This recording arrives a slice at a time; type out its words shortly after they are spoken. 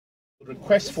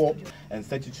request for and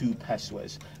 32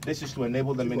 passwords. This is to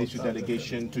enable the ministry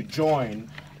delegation to join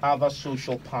other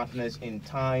social partners in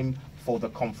time for the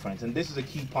conference. And this is a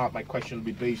key part my question will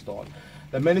be based on.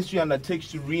 The ministry undertakes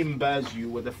to reimburse you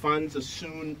with the funds as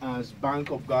soon as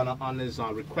Bank of Ghana honors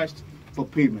our request for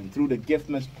payment through the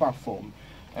GiftMess platform.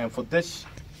 And for this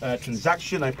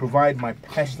transaction, I provide my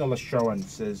personal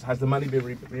assurances. Has the money been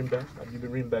reimbursed? Have you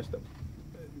been reimbursed them?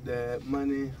 The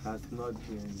money has not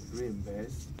been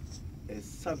reimbursed. It's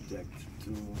subject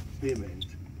to payment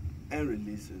and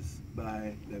releases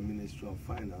by the Ministry of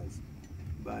Finance.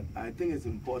 But I think it's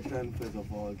important, first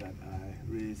of all, that I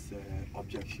raise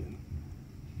objection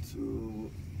to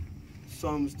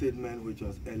some statement which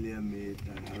was earlier made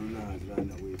that Haruna has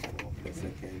run away for the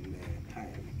second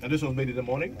time. And this was made in the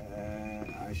morning?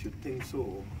 I should think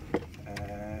so.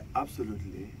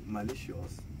 Absolutely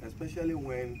malicious, especially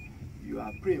when you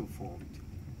are pre-informed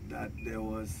that there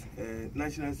was a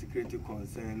national security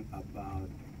concern about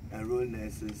enrolled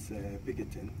nurses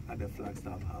picketing at the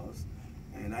Flagstaff House,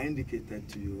 and I indicated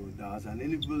to you that I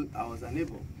was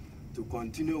unable to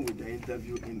continue with the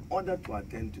interview in order to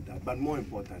attend to that. But more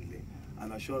importantly,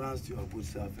 an assurance to your good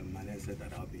self and Manassel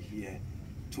that I'll be here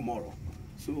tomorrow.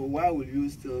 So why will you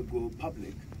still go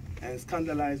public and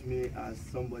scandalize me as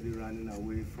somebody running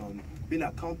away from being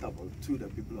accountable to the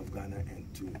people of Ghana and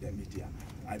to the media?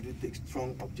 I do take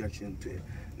strong objection to it.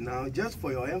 Now, just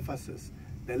for your emphasis,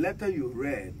 the letter you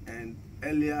read and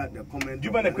earlier the comment. Do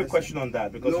you mind a quick question on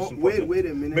that? Because no, it's important. wait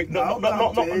a minute. Not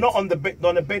on the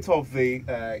bit of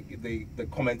the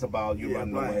comment about you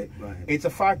running away. Right. It's a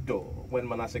fact though. When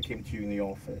Manassel came to you in the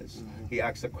office, he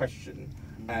asked a question,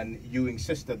 and you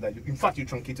insisted that in fact you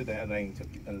truncated the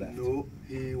interview and left. No,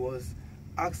 he was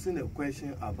asking a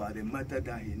question about a matter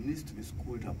that he needs to be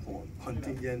schooled upon,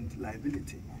 contingent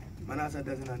liability. Manassel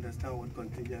doesn't understand what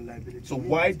contingent liability So means.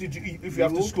 Why did you, if you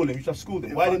have to school him, you should have schooled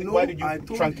him. Why did you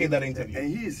truncate that interview?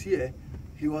 And he is here.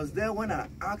 He was there when I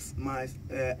asked my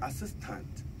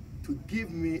assistant to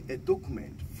give me a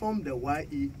document from the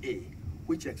YEA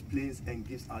which explains and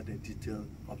gives out the detail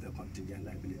of the contingent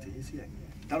liability. He's here.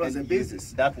 That was the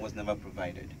basis. That was never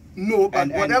provided. No, but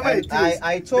whatever it is,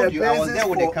 I told you, I was there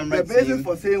with the camera team. The basis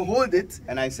for saying hold it,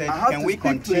 and I said, can we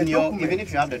continue, even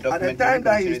if you have the document? At the time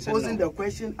that he's posing the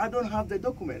question, I don't have the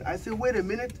document. I said, wait a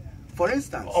minute, for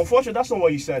instance. Unfortunately, that's not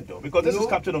what you said, though, because this is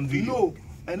captured on video. No,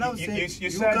 and I'm saying, you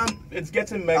said it's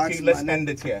getting murky, let's end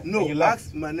it here. No, you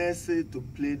asked Manassel to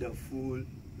play the full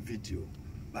video.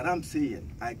 But I'm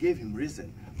saying, I gave him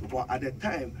reason. But at the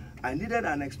time, I needed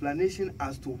an explanation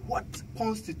as to what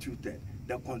constituted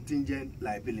the contingent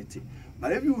liability.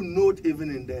 But if you note, even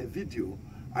in the video,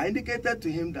 I indicated to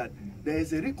him that there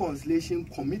is a reconciliation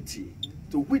committee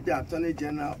to which the Attorney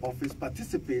General Office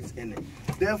participates in it.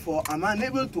 Therefore, I'm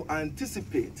unable to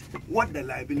anticipate what the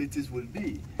liabilities will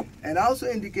be. And I also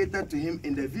indicated to him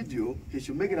in the video, he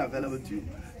should make it available to you,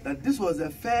 that this was the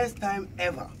first time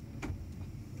ever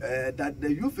that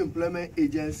the Youth Employment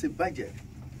Agency budget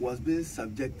was being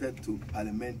subjected to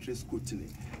parliamentary scrutiny.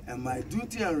 And my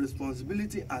duty and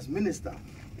responsibility as minister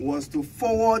was to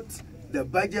forward the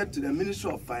budget to the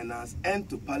Ministry of Finance and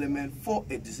to Parliament for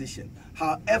a decision.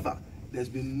 However, there's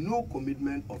been no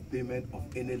commitment of payment of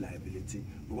any liability.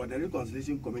 But the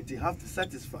Reconciliation Committee have to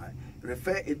satisfy,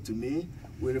 refer it to me,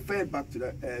 we refer it back to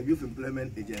the Youth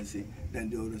Employment Agency, then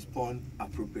they will respond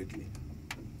appropriately.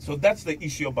 So that's the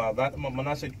issue about that.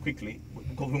 Manassel, quickly,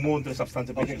 because we move on to the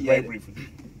substantive issues very briefly.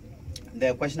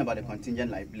 The question about the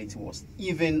contingent liability was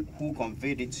even who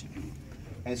conveyed it to you.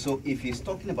 And so if he's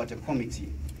talking about a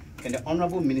committee, can the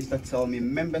Honorable Minister tell me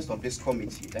members of this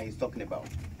committee that he's talking about?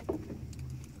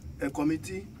 A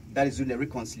committee? That is doing the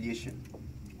reconciliation.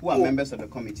 Who are members of the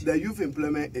committee? The Youth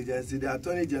Employment Agency, the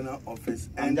Attorney General Office,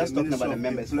 and just the talking about the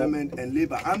Ministry members of Employment and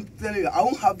Labour. I'm telling you, I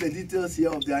won't have the details here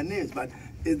of their names, but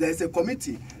there's a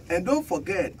committee. And don't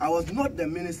forget, I was not the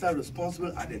minister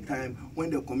responsible at the time when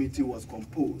the committee was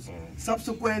composed.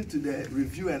 Subsequent to the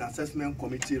Review and Assessment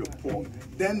Committee report,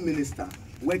 then minister,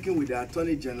 working with the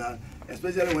Attorney General,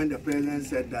 especially when the President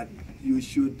said that you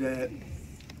should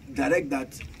direct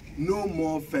that no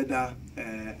more further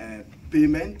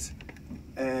payment,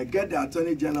 get the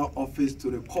Attorney General Office to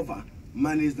recover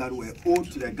monies that were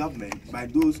owed to the government by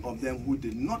those of them who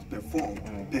did not perform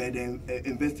per the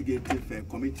investigative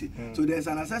committee. So there's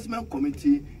an assessment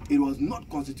committee. It was not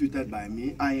constituted by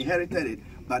me. I inherited it,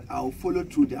 but I'll follow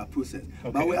through their process.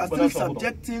 Okay. But we are still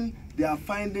subjecting their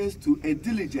findings to a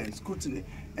diligent scrutiny.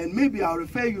 And maybe I'll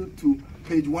refer you to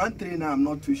page 139, I'm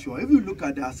not too sure. If you look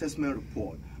at the assessment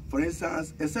report, for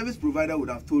instance, a service provider would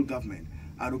have told government,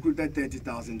 I recruited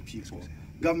 30,000 people.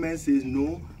 Government says,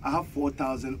 no, I have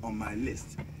 4,000 on my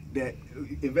list. the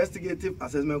investigative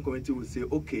assessment committee will say,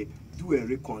 okay, do a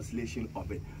reconciliation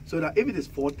of it. So that if it is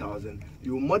 4,000,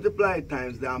 you multiply it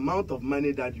times the amount of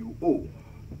money that you owe.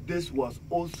 This was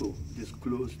also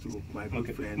disclosed to my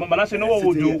good friend. Manasseh, you know what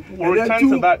we'll do? We'll return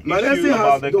to that issue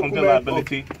about the contingent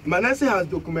liability. Manasseh has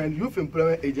document Youth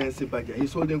Employment Agency budget.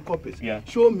 He's holding copies. Yeah.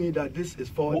 Show me that this is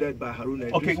forwarded by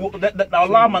Haruna Iddrisu. Okay, well,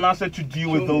 allow Manasseh to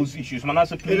deal with those issues.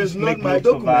 Manasseh, please it is not make my notes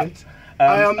document. of that.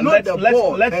 I am not the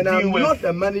board, let's and I'm with... not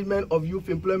the management of Youth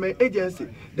Employment Agency.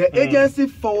 The agency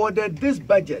forwarded this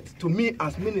budget to me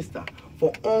as minister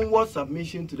for onward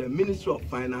submission to the Ministry of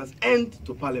Finance and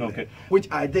to Parliament, which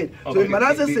I did. Okay. So if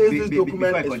Manasseh says this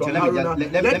document is from Haruna,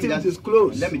 let him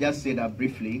disclose. Let me just say that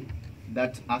briefly,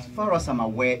 that as far as I'm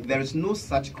aware, there is no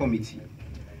such committee.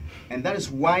 And that is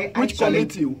why which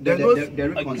committee? There's no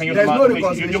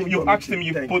reconciliation. You've asked him,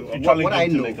 you've put what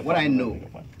I know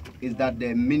is that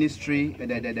the ministry,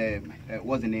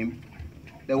 what's the name?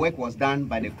 The work was done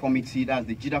by the committee, that's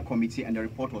the JIDA committee, and the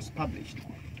report was published.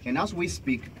 And as we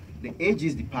speak, the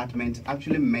AG's department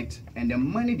actually met, and the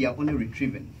money they are only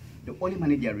retrieving, the only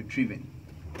money they are retrieving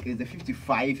is the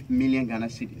 55 million Ghana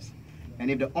cedis.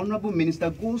 And if the Honorable Minister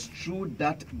goes through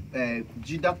that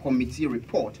JIDA committee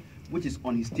report, which is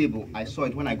on his table, I saw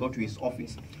it when I got to his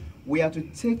office, we are to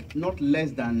take not less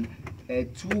than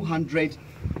 200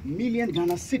 million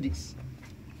Ghana cedis.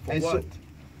 For and what? So,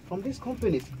 from these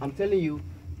companies, I'm telling you,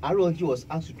 RLG was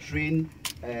asked to train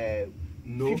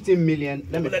 15 million.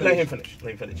 Let him finish.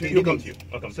 He'll come to you.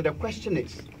 So the question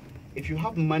is, if you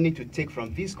have money to take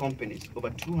from these companies, over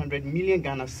 200 million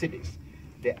Ghana cedis,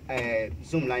 the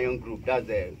Zoom Lion Group, that's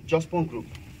the Jospon Group,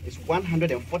 is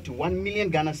 141 million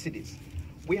Ghana cedis.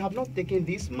 We have not taken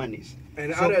these monies.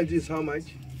 And so, RLG is how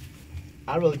much?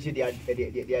 RLG, they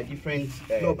are different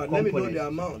no, but components. Let me know the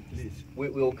amount, please. We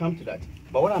will come to that.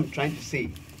 But what I'm trying to say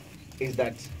is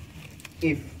that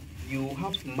if you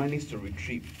have monies to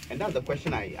retrieve, and that's the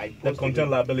question I posed. The contingent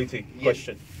liability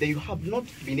question. That you have not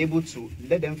been able to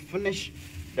let them finish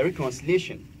the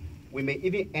reconciliation. We may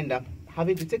even end up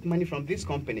having to take money from these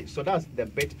companies. So that's the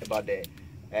bit about the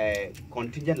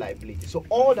contingent liability. So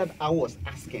all that I was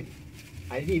asking,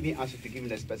 I didn't even ask you to give me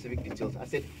the specific details. I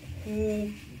said,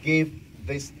 who gave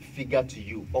this figure to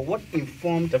you, or what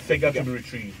informed the figure to be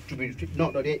retrieved? To be retrieved.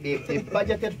 No, they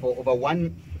budgeted for over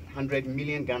 100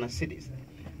 million Ghana cedis.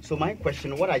 So my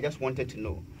question, what I just wanted to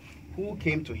know, who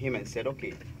came to him and said,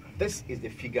 okay, this is the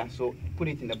figure, so put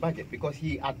it in the budget? Because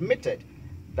he admitted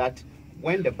that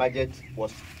when the budget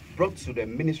was brought to the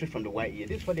ministry from the YEA,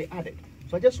 this is what they added.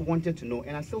 So I just wanted to know,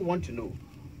 and I still want to know,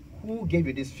 who gave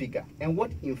you this figure, and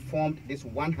what informed this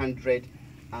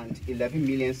 111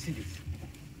 million cedis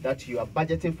that you are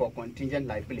budgeting for contingent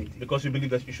liability? Because you believe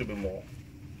that it should be more.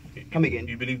 Come again.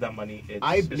 You believe that money is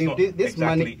I believe this exactly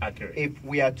money, accurate. If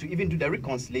we are to even do the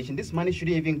reconciliation, this money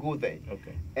shouldn't even go there.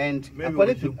 Okay. And maybe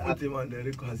according to put him on the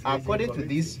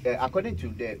reconciliation according to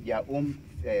their own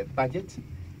budget,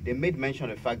 they made mention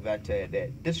of the fact that the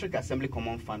District Assembly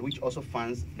Common Fund, which also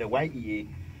funds the YEA,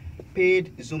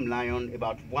 paid Zoom Lion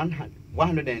about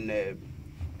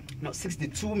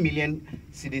 62 million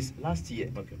cedis last year.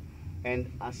 Okay.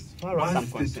 And as far as I'm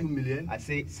concerned, I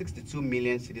say 62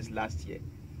 million cedis last year.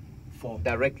 For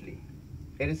directly.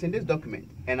 It is in this document.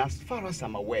 And as far as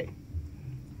I'm aware,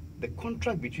 the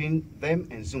contract between them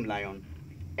and Zoom Lion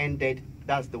ended,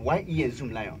 that's the YE and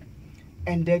Zoom Lion,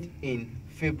 ended in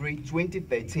February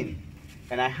 2013.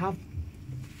 And I have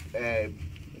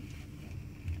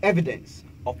evidence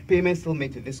of payments still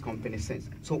made to this company since.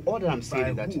 So all that I'm saying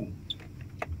is that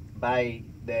by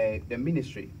the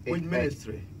ministry. Which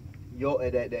ministry?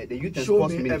 The Youth and Show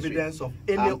Sports me Ministry. Evidence of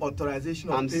any authorization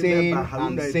of payment by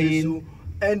Haruna Iddrisu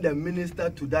and the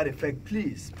minister to that effect.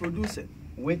 Please produce it.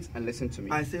 Wait and listen to me.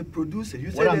 I say produce it.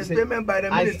 You said there's payment by the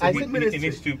ministry. Which ministry? He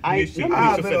needs to finish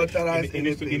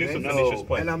his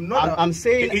point. And I'm not. I'm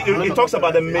saying it talks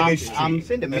about the ministry. I'm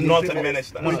saying the ministry, not the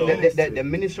minister. The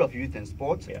Ministry of Youth and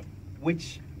Sports,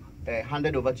 which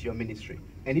handed over to your ministry.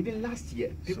 And even last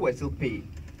year, people were still paying.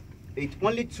 It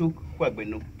only took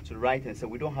Kwabeno to write and say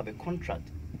we don't have a contract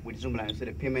with Zoom Lion, so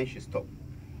the payment should stop.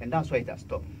 And that's why it has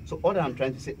stopped. So all that I'm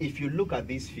trying to say, if you look at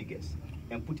these figures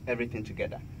and put everything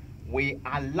together, we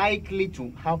are likely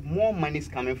to have more monies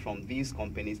coming from these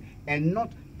companies and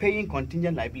not paying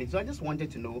contingent liability. So I just wanted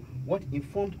to know what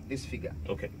informed this figure.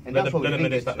 Okay. And that's what we I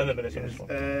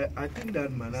think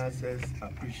that Manasseh's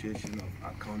appreciation of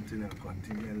accounting and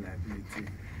contingent liability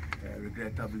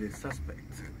regrettably is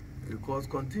suspect. Because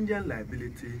contingent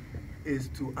liability is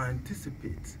to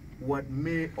anticipate what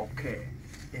may occur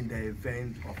in the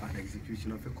event of an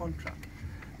execution of a contract.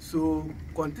 So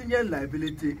contingent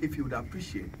liability, if you would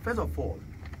appreciate, first of all,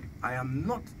 I am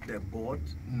not the board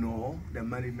nor the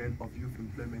management of Youth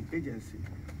Employment Agency.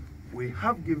 We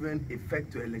have given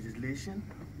effect to a legislation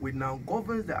which now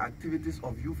governs the activities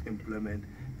of youth employment,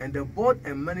 and the board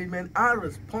and management are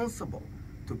responsible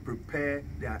to prepare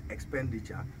their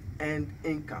expenditure and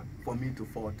income for me to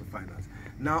forward to finance.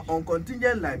 Now, on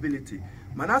contingent liability,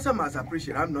 Manasseh must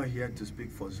appreciate, I'm not here to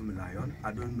speak for Zoom Lion.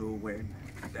 I don't know when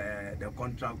the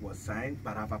contract was signed,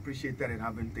 but I've appreciated it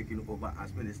having taken over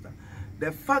as minister.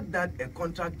 The fact that a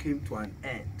contract came to an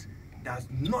end does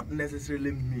not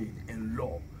necessarily mean in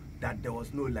law that there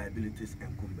was no liabilities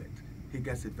incumbent. He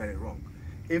gets it very wrong.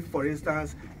 If, for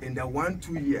instance, in the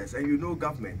 1-2 years, and you know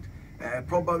government,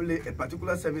 probably a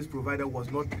particular service provider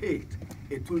was not paid,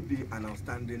 it will be an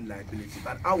outstanding liability.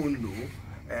 But I won't know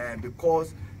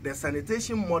because the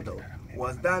sanitation model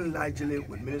was done largely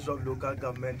with Ministry of Local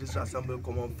Government, District Assembly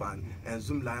Common Fund, and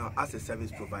Zoom Lion as a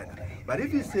service provider. But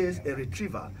if he says a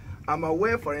retrieval, I'm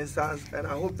aware, for instance, and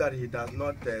I hope that he does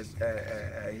not,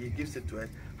 he gives it to us,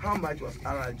 how much was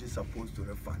RRG supposed to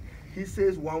refund? He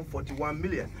says 141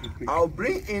 million. I'll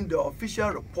bring in the official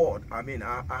report. I mean,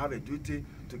 I have a duty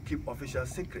to keep official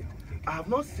secret. I have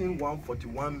not seen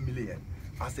 141 million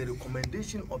as a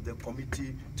recommendation of the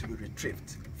committee to be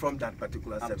retrieved from that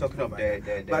particular service provider.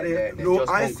 No,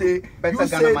 I say, you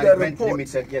say the report.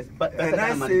 Limited, yes, but Better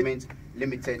Ghana Management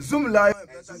Limited. Zoom Lion and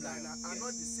Better Ghana are not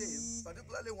the same,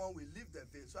 particularly when we leave the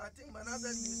field. So I think Manasseh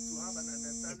needs to have an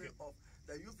understanding of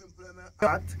the Youth Employment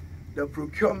Act, the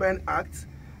Procurement Act,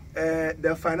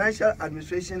 the Financial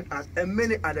Administration Act, and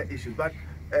many other issues. But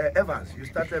Evans, you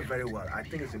started very well. I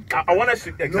think it's important. I want to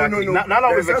see exactly. No.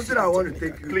 There's something I want to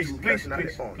take you please.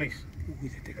 please.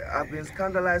 I've been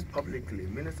scandalized publicly.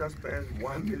 Minister spends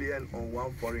 1 million on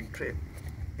one foreign trip.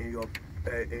 In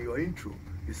your intro,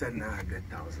 you said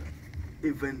 900,000.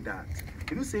 Even that,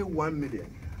 if you say 1 million,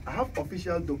 I have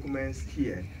official documents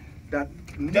here that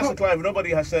just to clarify,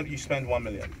 nobody has said you spend 1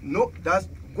 million. No, that's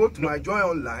go to my Joy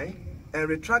Online and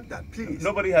retract that, please.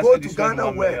 Nobody has go said to you spend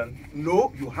Ghana 1 million.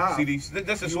 No, you have. See,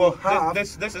 this is you what have.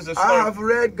 This is a story. I have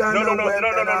read Ghana No.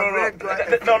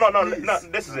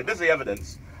 This is the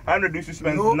evidence. Haruna Iddrisu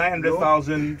spends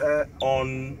 900,000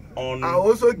 on. I'll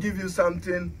also give you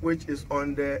something which is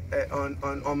on the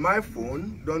on my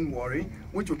phone. Don't worry,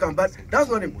 which will come. But that's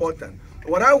not important.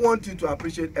 What I want you to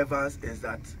appreciate, Evans, is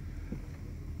that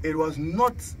it was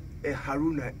not a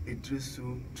Haruna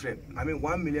Iddrisu trip. I mean,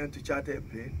 1 million to charter a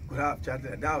plane, could have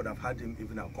chartered, that would have had him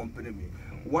even accompany me.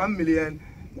 1 million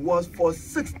was for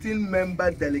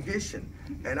 16-member delegation.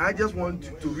 And I just want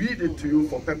to read it to you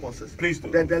for purposes. Please do.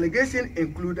 The delegation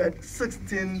included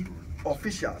 16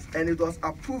 officials, and it was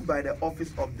approved by the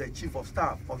Office of the Chief of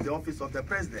Staff of the Office of the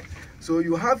President. So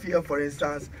you have here, for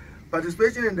instance,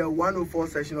 participation in the 104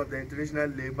 session of the International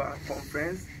Labour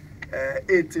Conference,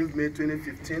 18th May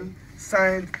 2015,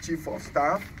 signed Chief of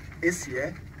Staff is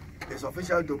here. It's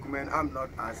official document. I'm not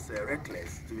as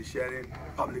reckless to be sharing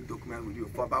public document with you.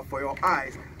 But for your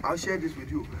eyes, I'll share this with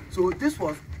you. So this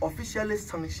was officially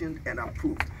sanctioned and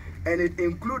approved. And it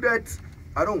included,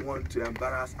 I don't want to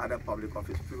embarrass other public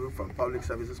office people from Public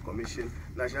Services Commission,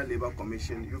 National Labour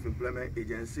Commission, Youth Employment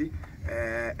Agency,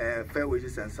 Fair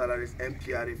Wages and Salaries,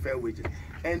 MPRA, Fair Wages.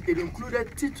 And it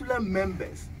included titular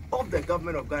members of the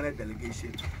Government of Ghana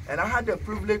delegation, and I had the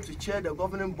privilege to chair the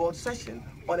governing board session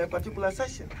on a particular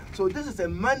session. So this is a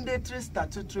mandatory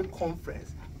statutory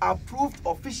conference approved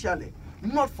officially,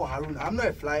 not for Haruna. I'm not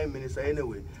a flying minister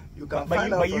anyway. You can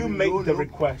find out. But you make the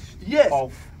request. Yes.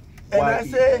 Of and I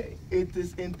say it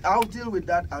is in. I'll deal with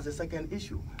that as a second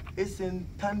issue. It's in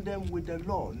tandem with the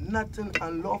law, nothing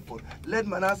unlawful. Let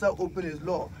Manasseh open his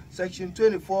law, Section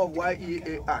 24 of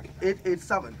YEA Act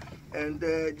 887. And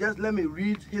just let me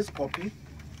read his copy.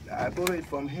 I borrowed it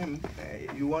from him.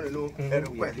 You want to know a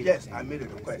request? Yes, I made a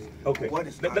request. Okay. What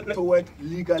is toward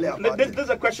legally about it? There's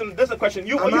a question.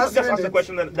 You just asked a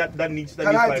question that needs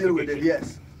Can I deal with it?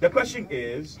 Yes. The question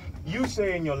is, you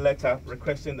say in your letter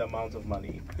requesting the amount of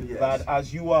money yes. that,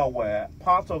 as you are aware,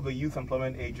 part of the Youth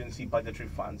Employment Agency budgetary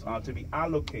funds are to be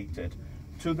allocated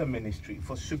to the ministry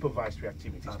for supervisory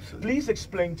activities. Absolutely. Please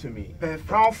explain to me Perfect.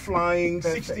 how flying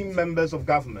Perfect. 16 members of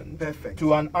government Perfect.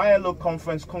 to an ILO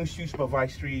conference constitutes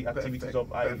supervisory activities Perfect.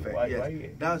 of ILO. Yes.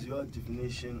 That's your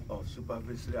definition of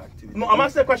supervisory activity. No, I'm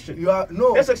asking a question. You are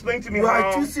no. Let's explain to me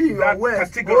how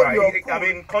that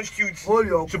category constitutes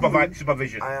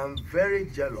supervision. I am very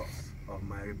jealous of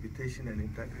my reputation and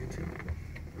integrity.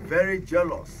 Very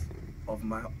jealous of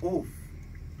my oath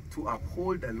to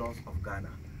uphold the laws of Ghana.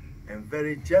 And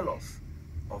very jealous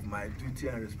of my duty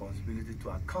and responsibility to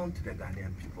account to the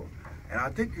Ghanaian people. And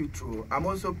I'll take you through. I'm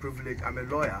also privileged. I'm a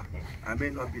lawyer. I may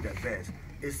not be the best.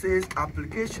 it says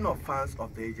application of funds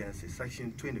of the agency,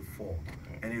 section 24,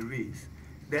 and it reads,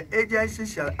 the agency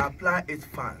shall apply its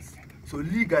funds. So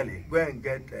legally, go and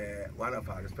get one of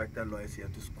our respected lawyers here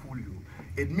to school you.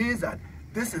 It means that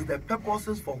this is the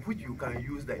purposes for which you can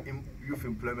use the Youth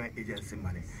Employment Agency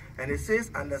money. And it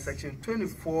says under section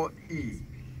 24E,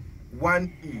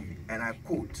 1E, and I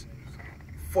quote,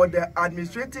 for the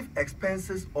administrative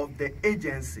expenses of the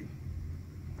agency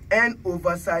and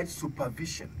oversight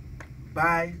supervision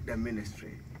by the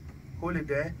ministry. Hold it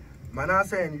there.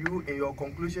 Manasseh, and you, in your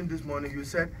conclusion this morning, you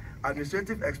said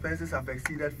administrative expenses have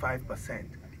exceeded 5%.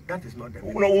 That is not the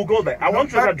case. No, we'll go there. I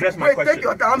want you to address my question. Take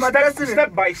your time. I'm addressing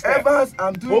step by step. Evans,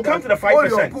 I'm doing we'll come to the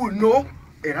 5%. Cool. No,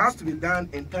 it has to be done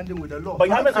in tandem with the law. But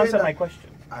you haven't answered my question.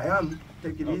 I am.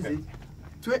 Take it easy.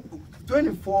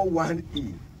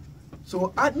 24(1)(e).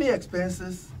 So admin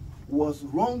expenses was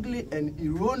wrongly and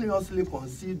erroneously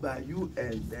conceived by you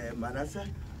and Manasseh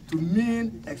to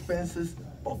mean expenses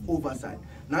of oversight.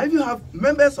 Now, if you have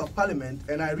members of parliament,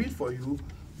 and I read for you,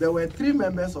 there were 3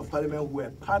 members of parliament who were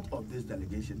part of this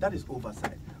delegation. That is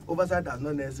oversight. Oversight does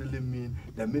not necessarily mean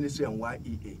the ministry and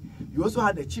YEA. You also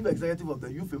had the chief executive of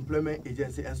the Youth Employment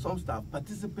Agency and some staff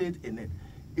participate in it.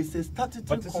 It's a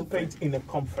statutory conference. In a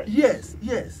conference. Yes.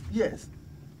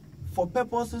 For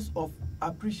purposes of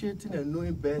appreciating and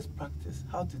knowing best practice,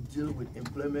 how to deal with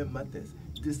employment matters,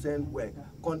 decent work,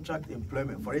 contract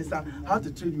employment. For instance, how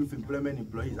to treat youth employment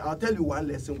employees. I'll tell you one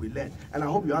lesson we learned, and I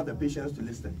hope you have the patience to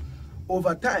listen.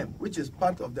 Over time, which is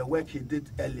part of the work he did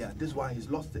earlier, this one he's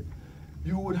lost it.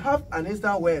 You would have an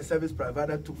instance where a service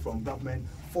provider took from government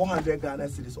 400 Ghana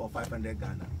cedis or 500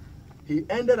 Ghana. He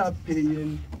ended up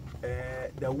paying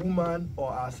the woman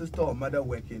or our sister or mother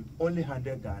working only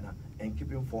 100 Ghana and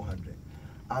keeping 400.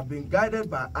 I've been guided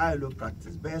by ILO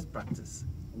practice, best practice.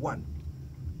 1,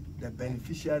 the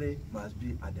beneficiary must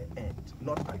be at the end,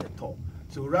 not at the top.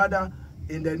 So rather,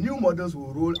 in the new models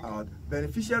we'll roll out,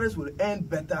 beneficiaries will earn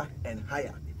better and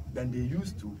higher than they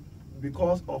used to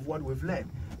because of what we've learned.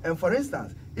 And for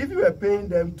instance, if you were paying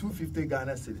them 250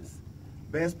 Ghana cedis,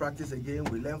 best practice again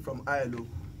we learned from ILO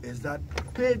is that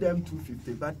pay them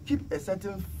 250, but keep a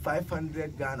certain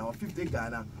 500 Ghana or 50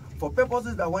 Ghana for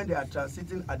purposes that when they are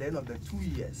transiting at the end of the 2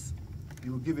 years,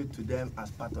 you will give it to them as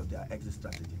part of their exit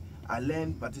strategy. I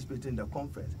learned participating in the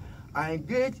conference. I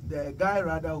engaged the guy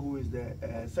rather who is the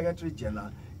Secretary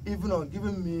General, even on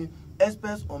giving me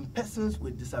experts on persons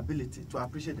with disability to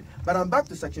appreciate it. But I'm back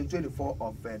to section 24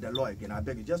 of the law again. I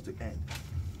beg you, just to end.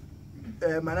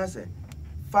 Manasseh,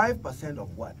 5%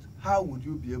 of what? How would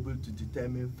you be able to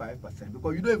determine 5%?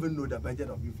 Because you don't even know the budget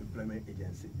of Youth Employment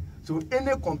Agency. So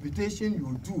any computation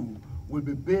you do will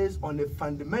be based on a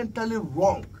fundamentally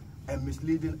wrong and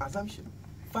misleading assumption.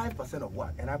 5% of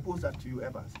what? And I pose that to you,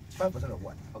 Evans. 5% of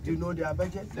what? Okay. Do you know their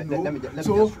budget?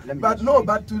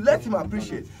 But to let him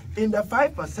appreciate, in the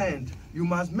 5%, you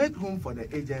must make room for the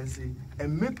agency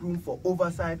and make room for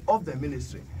oversight of the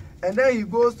ministry. And then he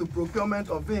goes to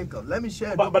procurement of vehicles. Let me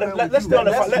share. But let's stay on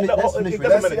the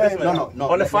 5%.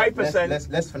 On the 5%.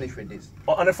 Let's finish with this.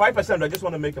 On the 5%, I just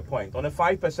want to make a point. On the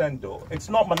 5%, though, it's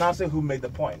not Manasseh who made the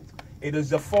point. It is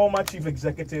the former chief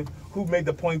executive who made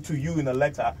the point to you in a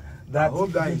letter that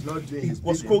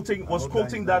was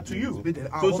quoting that to you.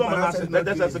 So Manasseh,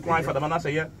 that's a crime for the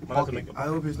Manasseh, yeah? I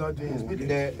hope he's not doing his bidding.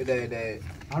 The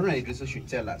Haruna Iddrisu should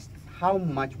tell us how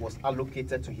much was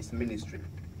allocated to his ministry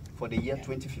for the year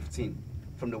 2015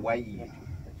 from the YEA.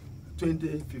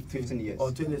 2015 years.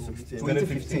 Or 2016?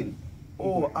 2015.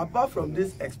 Oh, apart from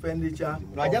this expenditure...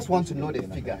 No, I just want to know the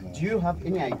figure. Do you have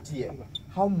any idea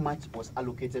how much was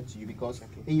allocated to you? Because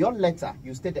in your letter,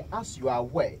 you stated, as you are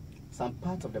aware, some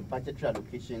part of the budgetary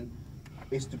allocation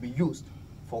is to be used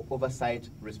for oversight,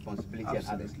 responsibility, and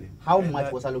others. How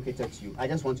much was allocated to you? I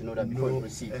just want to know that before you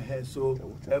proceed. So,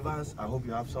 Evans, I hope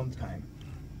you have some time.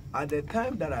 At the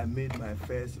time that I made my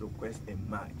first request in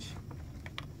March,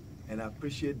 and I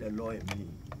appreciate the law in me,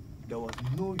 there was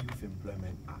no Youth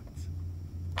Employment Act.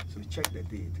 So check the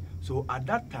date. So at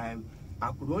that time,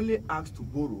 I could only ask to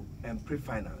borrow and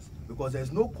pre-finance because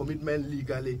there's no commitment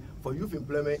legally for Youth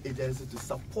Employment Agency to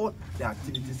support the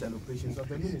activities and operations of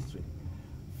the ministry.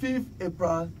 5th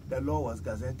April, the law was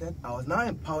gazetted. I was now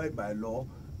empowered by law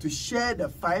to share the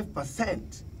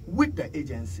 5% with the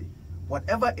agency.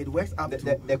 Whatever it works up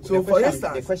to. So, for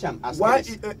instance,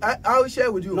 I'll share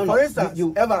with you. For instance,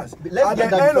 Evans, at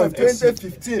the end of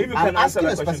 2015, I'm asking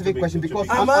a specific question because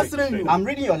I'm answering you. I'm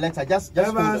reading your letter. Just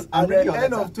Evans, at the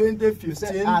end of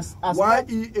 2015,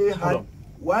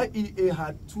 YEA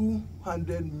had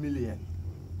 200 million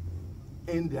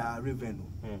in their revenue.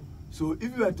 So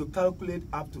if you were to calculate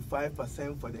up to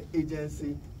 5% for the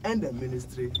agency and the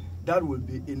ministry, that will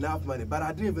be enough money. But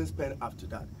I didn't even spend up to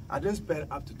that. I didn't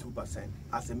spend up to 2%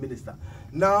 as a minister.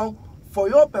 Now, for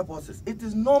your purposes, it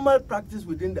is normal practice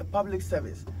within the public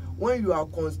service when you are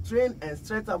constrained and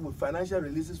stressed up with financial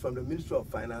releases from the Ministry of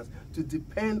Finance to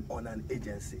depend on an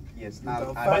agency. Yes,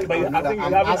 I think you haven't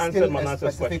answered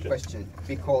Manasseh's question.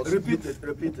 Because repeat it.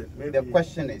 Maybe. The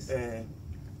question is,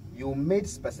 you made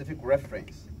specific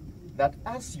reference that,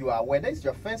 as you are aware, that is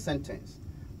your first sentence,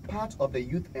 part of the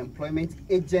Youth Employment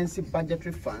Agency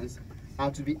budgetary funds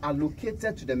are to be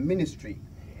allocated to the ministry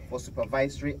for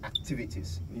supervisory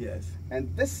activities. Yes. And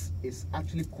this is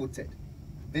actually quoted.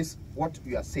 This, what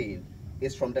you are saying,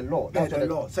 is from the law. That's the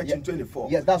law, Section 24.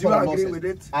 Yes, that's what the law says. Do you agree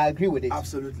with it? I agree with it.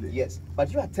 Absolutely. Yes.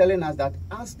 But you are telling us that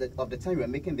of the time you were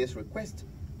making this request,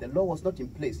 the law was not in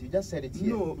place. You just said it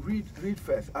here. No, read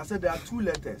first. I said there are two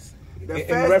letters.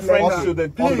 The In reference to the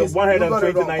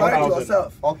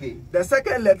 120,000. Okay. The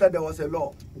second letter, there was a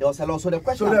law. There was a law. So the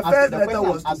question. So the first letter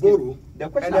was to borrow,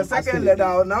 and the second letter,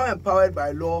 I am now empowered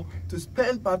by law to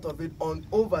spend part of it on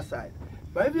oversight.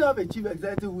 But if you have a chief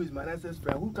executive who is Manasseh's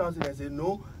friend, who comes in and says,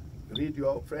 no, read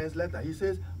your friend's letter. He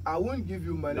says, I won't give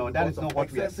you money. No, that is not what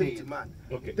we are saying. Demand.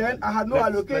 Okay. Then I had no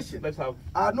allocation.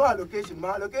 I had no allocation.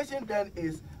 My allocation then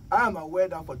is, I am aware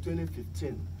that for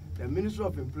 2015, the Ministry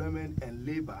of Employment and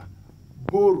Labor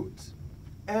borrowed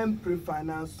and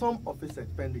pre-financed some of its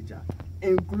expenditure,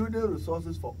 including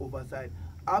resources for oversight,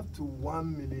 up to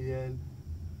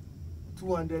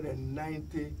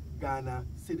 1,290,000 Ghana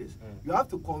cedis. You have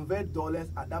to convert dollars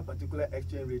at that particular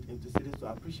exchange rate into cedis to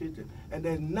appreciate it. And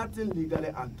there's nothing legally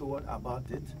untoward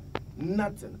about it.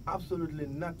 Nothing, absolutely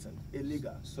nothing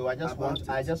illegal. So I just want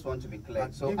to be clear.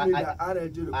 So give me the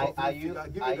RLG report figure,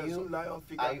 give me the Zoom Lion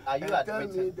figure, and tell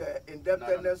me the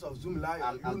indebtedness of Zoom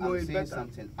Lion. You know it better.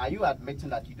 Something. Are you admitting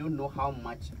that you don't know how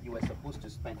much you were supposed to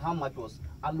spend? How much was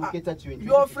allocated to you in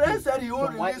your friend said he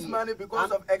won't release money because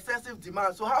of excessive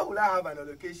demand. So how will I have an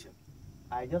allocation?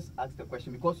 I just asked the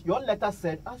question because your letter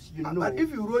said, as you know. But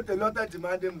if you wrote a letter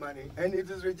demanding money and it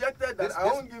is rejected that I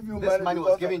won't give you money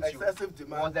was because given of to excessive you.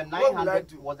 demand,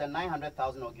 Was the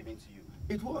 900,000 not given to you?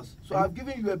 It was. So I've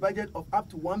given you a budget of up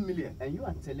to 1 million. And you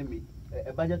are telling me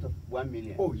a budget of 1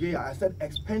 million? Oh yeah, I said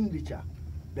expenditure.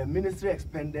 The ministry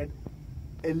expended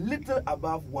a little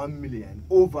above 1 million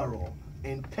overall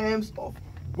in terms of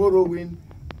borrowing,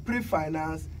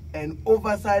 pre-finance, and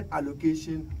oversight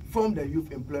allocation from the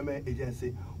Youth Employment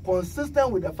Agency,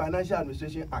 consistent with the Financial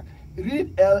Administration Act.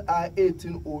 Read LI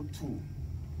 1802.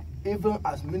 Even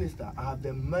as minister, I have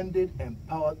the mandate and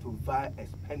power to via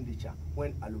expenditure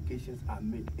when allocations are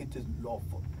made. It is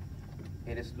lawful.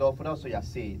 It is lawful, also you are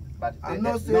saying. But I'm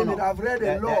not saying it. I've read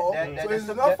the law, so it's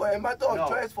not for a matter of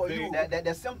choice for you.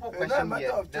 The simple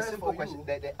question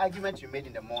here, the argument you made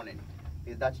in the morning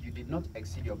is that you did not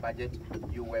exceed your budget,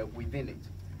 you were within it.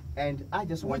 And I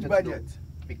just wanted to know,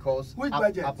 because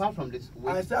apart from this,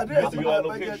 I said my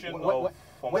budget.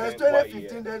 There's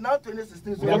 2015, there's now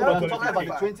 2016. So we are talking about the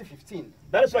 2015.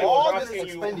 That is why I was asking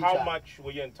you how much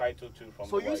were you entitled to from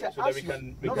the you said, so that we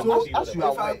can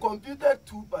if I computed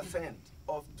 2%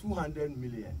 of 200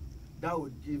 million, that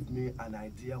would give me an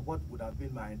idea what would have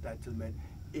been my entitlement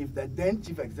if the then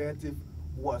chief executive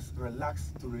was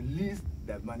relaxed to release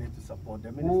the money to support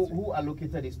the ministry. Who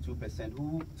allocated this 2%?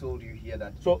 Who told you here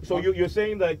that? So you're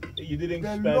saying that you didn't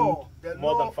spend more than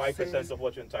 5% of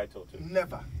what you're entitled to?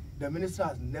 Never. The minister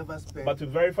has never spent. But to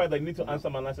verify that, you need to answer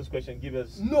Manasseh's question. Give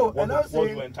us what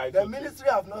you were entitled the ministry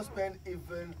have not spent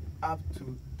even up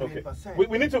to 3%.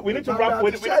 We need to wrap up.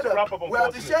 We have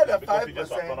to share the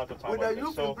 5% with the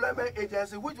Youth Employment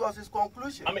Agency, which was his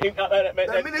conclusion. I mean,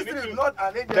 the ministry is not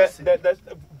an agency. That's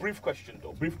a brief question,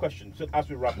 though. Brief question. So as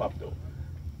we wrap up, though.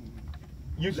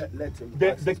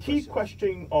 The key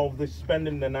question of the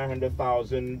spending the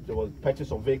 900,000, there was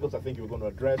purchase of vehicles. I think you were going to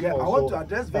address. Yeah, also, I want to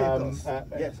address vehicles.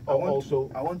 Yes, I want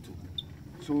to.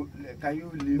 So can you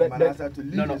leave Manasseh to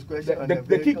leave his question on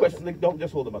the key question? Don't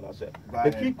just hold the Manasseh.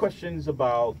 The key questions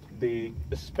about the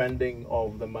spending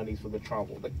of the money for the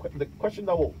travel. The question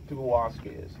that people will ask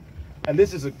is, and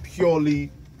this is a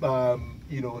purely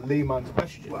layman's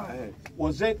question.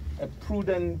 Was it a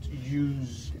prudent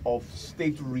use of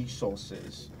state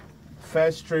resources?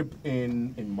 First trip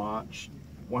in March,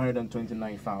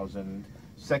 129,000.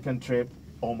 Second trip,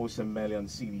 almost 1 million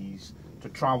cedis to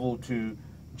travel to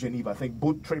Geneva. I think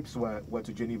both trips were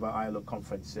to Geneva ILO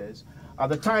conferences. At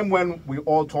the time when we're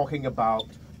all talking about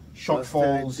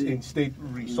shortfalls in state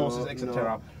resources,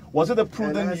 etc., was it a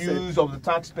prudent use of the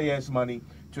taxpayers' money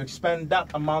to expend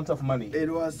that amount of money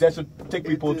just to take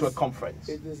people to a conference?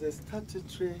 It is a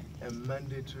statutory and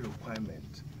mandatory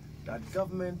requirement that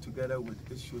government, together with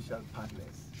its social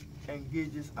partners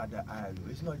engages at the ILO,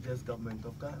 it's not just government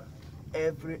of Ghana.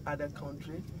 Every other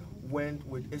country went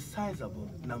with a sizable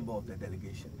number of the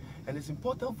delegation. And it's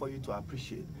important for you to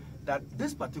appreciate that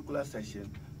this particular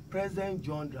session, President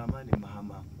John Dramani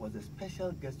Mahama was a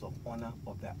special guest of honor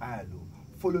of the ILO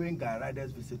following Guy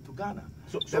Ryder's visit to Ghana.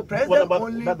 So the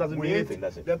president that doesn't mean anything,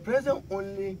 does it? The president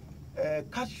only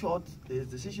cut short his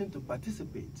decision to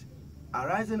participate,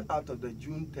 arising out of the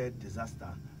June 3rd disaster,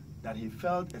 that he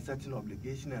felt a certain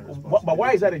obligation and responsibility. But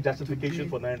why is that a justification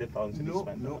for 900,000? No,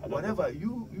 whatever.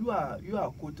 You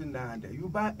are quoting 900. You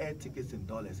buy air tickets in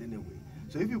dollars anyway.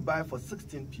 So if you buy for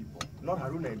 16 people, not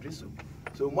Haruna Iddrisu,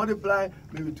 so multiply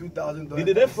maybe $2,000.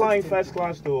 Did they fly in first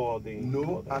class too, or the?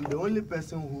 No, I'm the only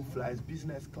person who flies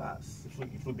business class.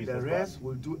 The rest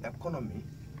will do economy.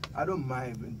 I don't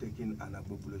mind even taking an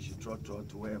Agbobuloshi trotro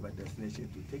to wherever destination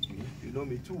to take me. You know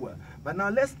me too well. But now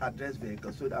let's address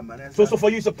vehicles so that Manassel. So for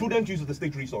you, it's a prudent use of the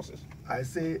state resources. I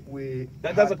say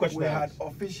that's a question. We had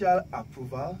official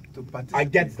approval to participate I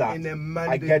get that. in a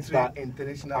mandatory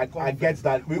international conference. I get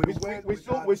that.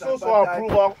 We still saw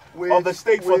approval of the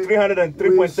state for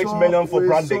 303.6 million for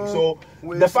branding. So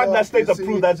the fact that state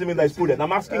approved doesn't mean that it's prudent.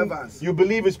 I'm asking, Evans, you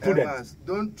believe it's prudent? Evans,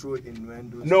 don't throw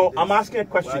innuendos. No, I'm asking a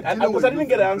question. Because I didn't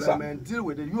get an answer. Deal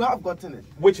with it. You have gotten it.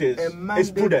 Which is,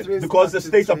 it's prudent because the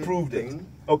state approved it.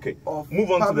 Okay, move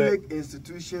on to the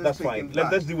institutions. That's fine.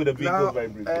 Let's deal with the vehicles very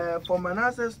briefly. For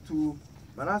Manasseh,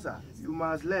 you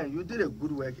must learn. You did a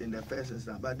good work in the first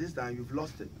instance, but this time you've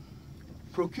lost it.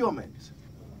 Procurement,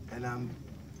 and I'm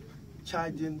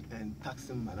charging and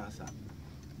taxing Manasseh.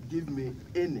 Give me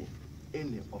any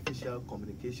official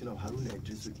communication of Haruna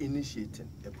Iddrisu initiating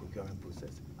a procurement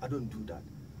process. I don't do that.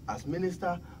 As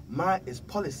minister, mine is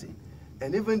policy.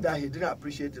 And even that he didn't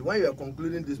appreciate it. When you are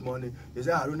concluding this morning, you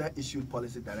say Haruna issued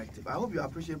policy directive. I hope you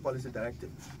appreciate policy directive.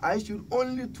 I issued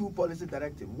only 2 policy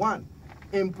directives. 1,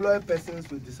 employ persons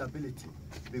with disability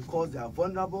because they are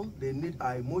vulnerable. They need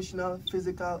our emotional,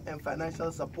 physical, and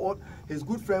financial support. His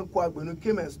good friend Kwagwenu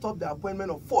came and stopped the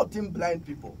appointment of 14 blind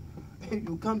people.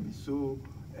 You can't be so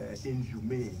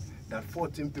inhumane that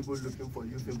 14 people looking for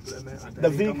youth employment. The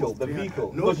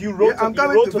vehicle. No, because you wrote, I'm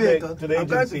coming to the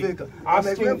agency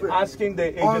asking the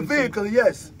agency on vehicle,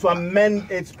 yes, to amend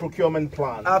its procurement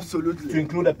plan. Absolutely. To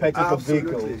include a purchase of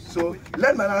vehicles. So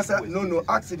let Manasseh,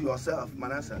 ask it yourself,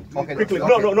 Manasseh. Okay, quickly.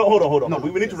 No, hold on. No,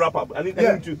 we need to wrap up. I need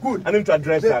to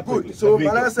address that quickly. Good. So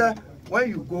Manasseh, when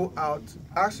you go out,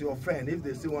 ask your friend if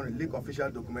they still want to leak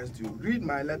official documents to you. Read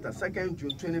my letter, 2nd June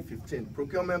 2015,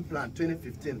 Procurement Plan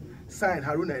 2015, signed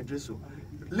Haruna Iddrisu.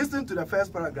 Listen to the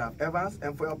first paragraph, Evans,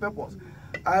 and for your purpose,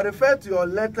 I refer to your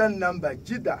letter number,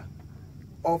 JIDA,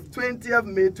 of 20th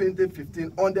May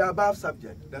 2015 on the above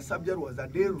subject. The subject was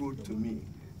that they wrote to me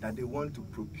that they want to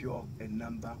procure a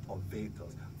number of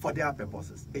vehicles for their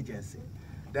purposes, agency.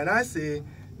 Then I say,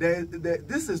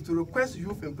 this is to request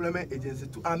Youth Employment Agency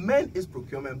to amend its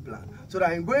procurement plan so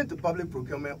that in going to Public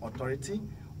Procurement Authority,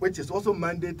 which is also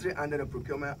mandatory under the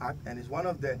Procurement Act and is one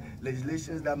of the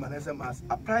legislations that Manasseh must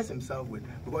apprise himself with,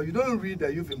 because you don't read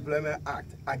the Youth Employment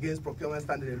Act against procurement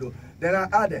standard law. Then I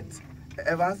added,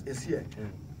 Evans is here,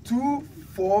 2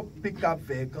 4 pickup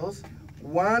vehicles,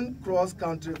 1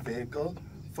 cross-country vehicle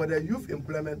for the youth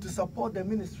employment to support the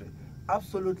ministry.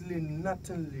 Absolutely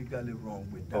nothing legally wrong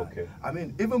with that. Okay. I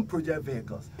mean, even project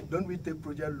vehicles. Don't we take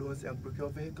project loans and procure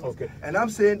vehicles? Okay. And I'm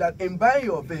saying that in buying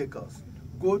your vehicles,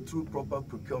 go through proper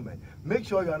procurement. Make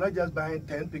sure you are not just buying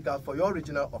 10 pickups for your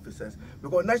regional officers.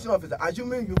 Because national officer,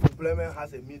 assuming youth employment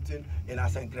has a meeting in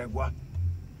Asenkregwa,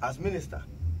 as minister,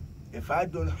 if I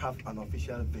don't have an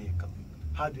official vehicle,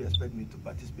 how do you expect me to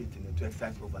participate in it, to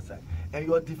exercise oversight? And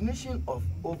your definition of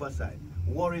oversight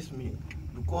worries me.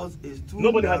 Because it's too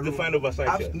Nobody has defined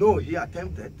oversight yet. No, he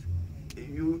attempted.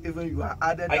 You are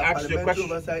added. I asked you a question.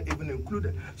 Oversight even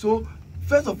included. So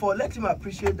first of all, let him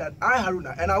appreciate that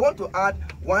Haruna, and I want to add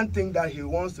one thing that he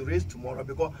wants to raise tomorrow,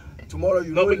 because tomorrow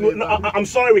I'm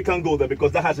sorry we can't go there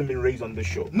because that hasn't been raised on the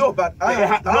show. No, but we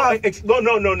can't.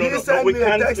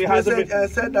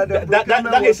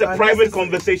 That is a private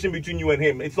conversation between you and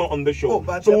him. It's not on the show.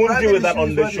 So we'll deal with that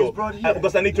on the show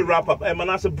because I need to wrap up.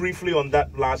 Manasseh, briefly on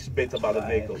that last bit about the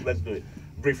vehicles. Let's do it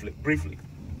briefly.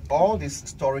 All this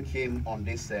story came on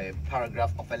this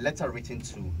paragraph of a letter written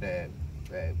to the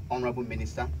Honorable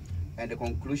Minister, and the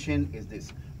conclusion is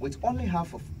this: with only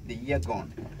half of the year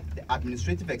gone, the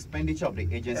administrative expenditure of the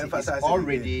agency is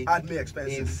already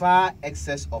in far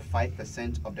excess of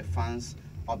 5% of the funds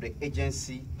of the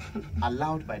agency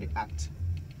allowed by the Act.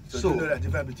 So the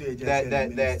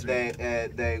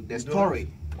story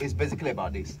is basically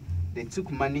about this. They took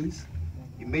monies,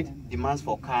 he made demands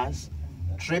for cars,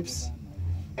 trips,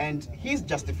 And his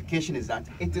justification is that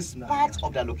it is part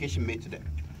of the allocation made to them.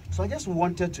 So I just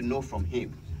wanted to know from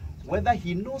him whether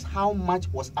he knows how much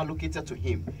was allocated to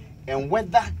him and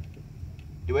whether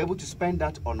they were able to spend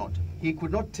that or not. He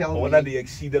could not tell me. Whether they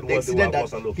exceeded what was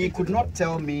allocated. He could not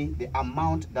tell me the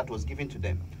amount that was given to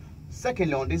them.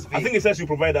 Secondly, on this vehicle, I think it says you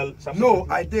provide a No,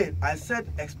 I did. I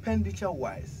said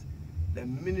expenditure-wise, the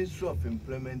Ministry of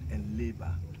Employment and Labor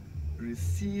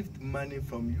received money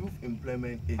from Youth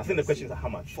Employment Agency. I think the question is how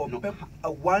much? For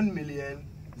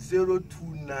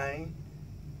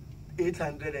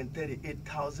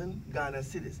 1,029,838,000 Ghana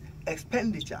cedis.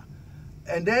 Expenditure.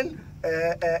 And then,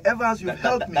 Evans, you've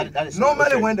helped me.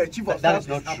 Normally, when the chief of staff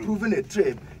is approving a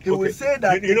trip, he will say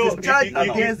that it is charged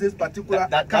against this particular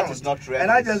account. That is not true. And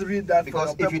I just read that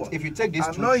because if you take these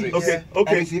two trips,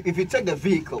 if you take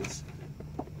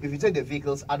the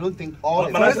vehicles, I don't think all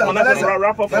the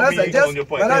wrap up for me on your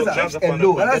point.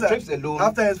 The trips alone,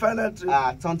 after his final trip,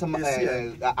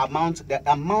 the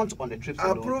amount on the trips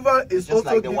alone. Approval is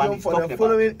also given for the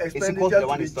following expenditure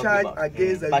to be charged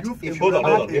against the Youth Employment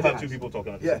Hold on. We have two people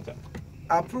talking at the same time.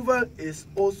 Approval is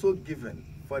also given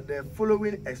for the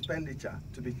following expenditure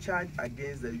to be charged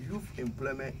against the Youth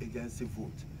Employment Agency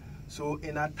vote. So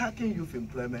in attacking youth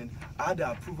employment, I had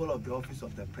the approval of the Office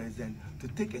of the President to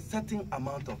take a certain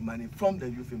amount of money from the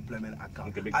youth employment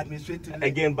account. Okay, administratively,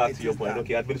 again, back to your point.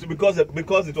 Okay, because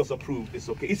it was approved, it's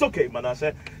okay. It's okay,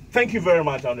 Manasseh. Thank you very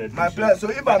much, Haruna Iddrisu. My pleasure. So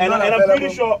if I'm not I'm available,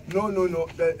 pretty sure. No.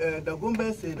 The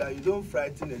government said that you don't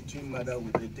frighten a twin mother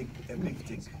with a big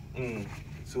thing.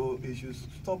 So you should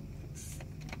stop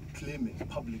claiming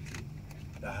publicly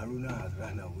that Haruna has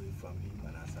run away from him.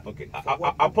 Okay.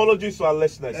 Apologies to our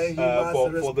listeners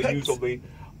for the use of the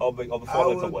format. I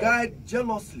will guide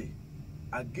jealously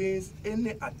against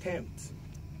any attempt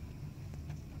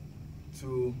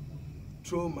to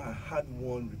throw my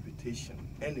hard-won reputation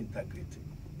and integrity.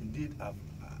 Indeed, I've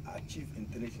achieved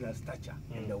international stature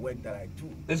in the work that I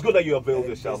do. It's good that you availed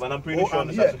yourself, and I'm pretty sure.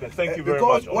 Thank you very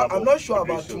much. I'm not sure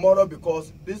about tomorrow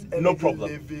because this no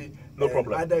problem.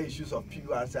 Other issues of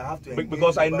PURs, I have to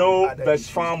because I know there's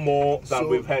far more than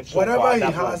we've had so far.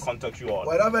 That's why I'll contact you on.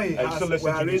 Whatever he has, so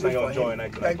listen to this and you'll join.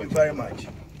 Thank you very much.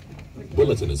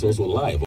 Bulletin is also live